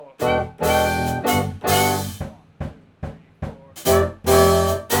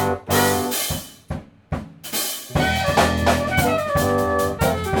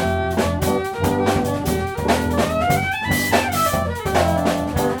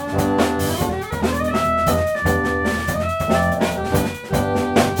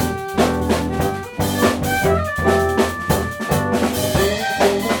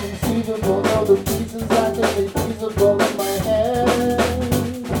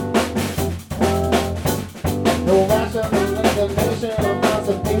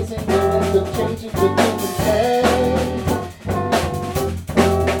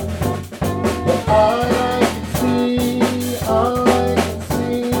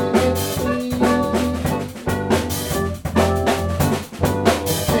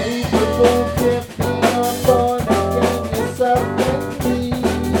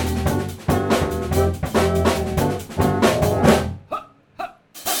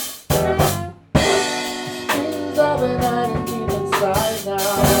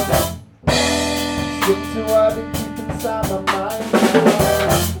Things are hard to keep inside my mind now.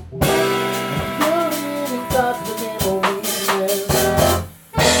 Feeling thoughts became a weakness.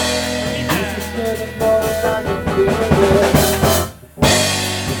 This is good and more than I can feel it.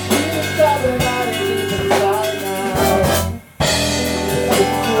 The sweet inside and I don't leave inside now.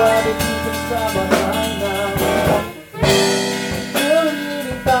 Things are hard to keep inside my mind now.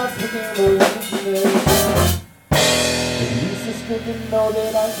 Feeling thoughts became a weakness. At least it's good to know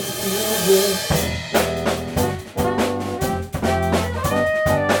that I can feel this.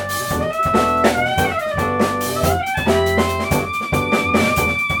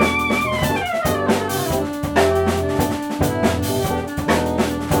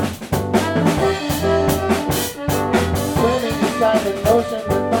 An ocean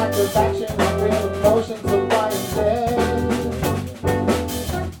with lack of action and real emotions of why I'm dead.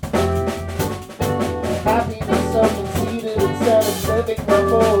 Happiness so conceited instead of living for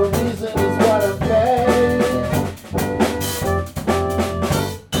a reason is what I'm dead.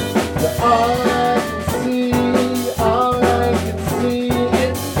 But all I can see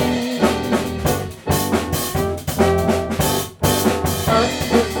is me.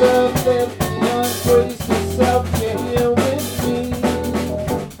 Undeserved, let me embrace yourself, you're here with me.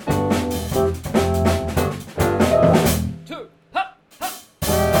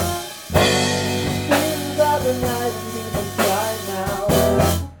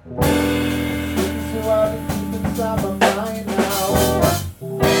 Inside my mind now,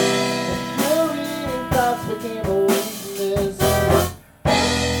 infuriating thoughts became a weakness.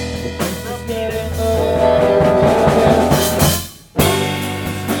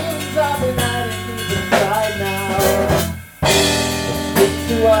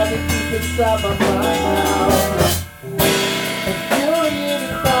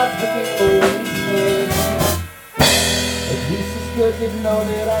 At least it's good to know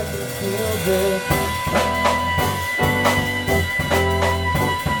that I can feel this.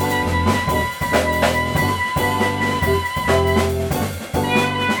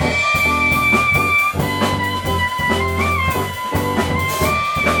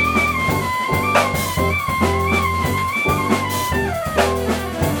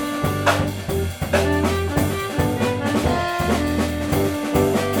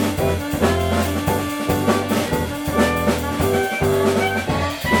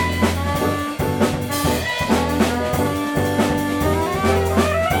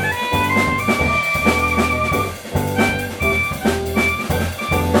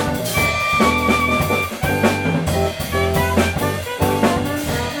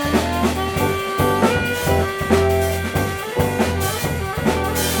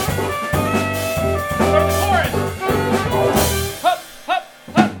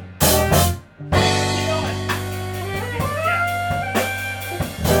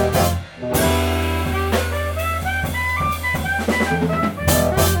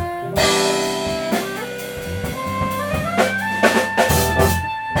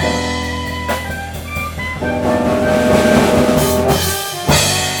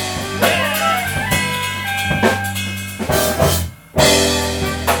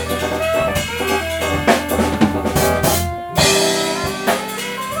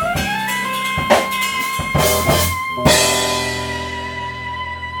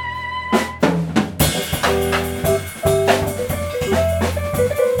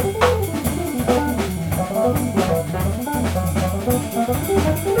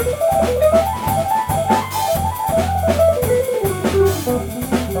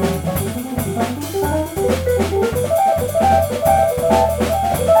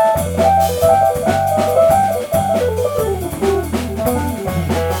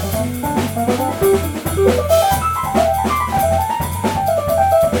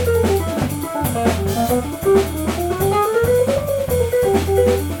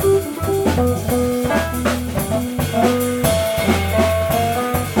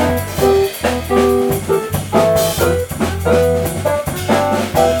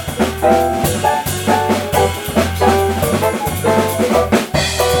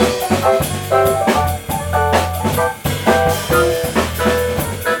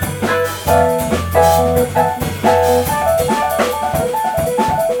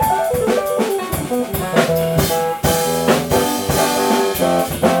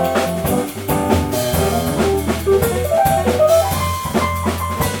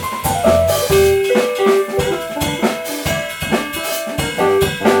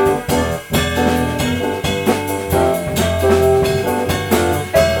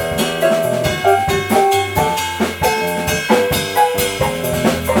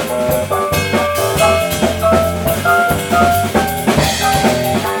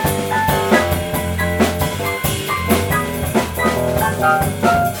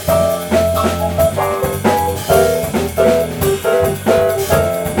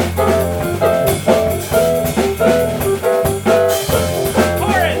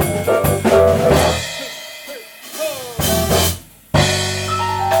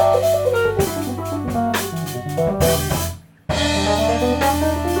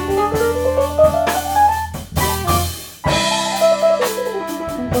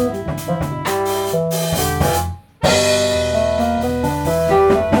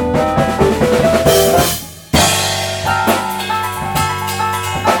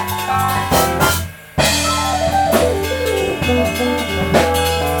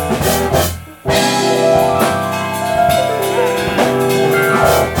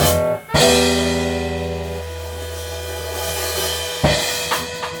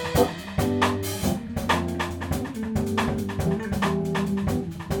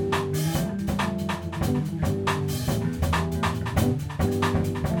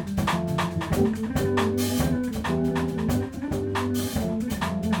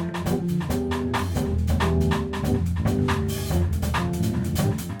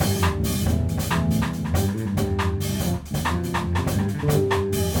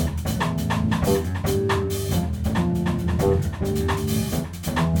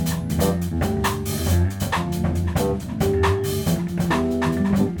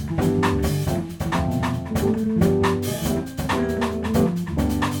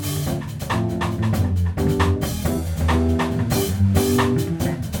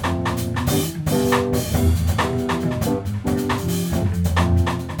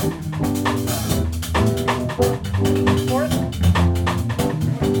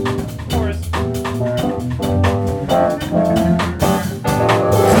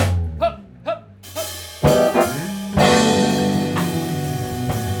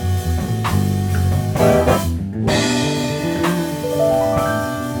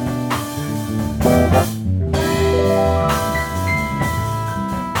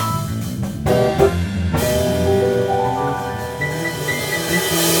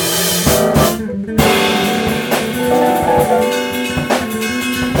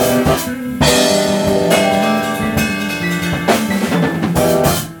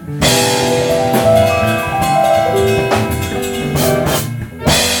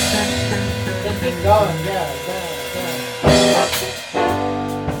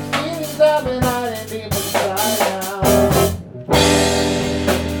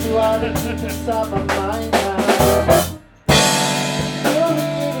 deep inside my mind now.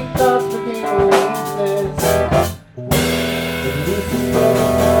 Ruminating thoughts became a weakness.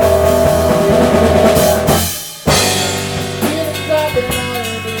 Feelings I've been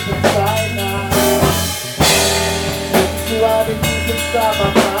lying deep inside now. So I've been deep inside my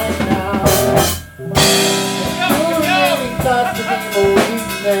mind now. Ruminating thoughts became a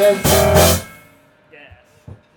weakness.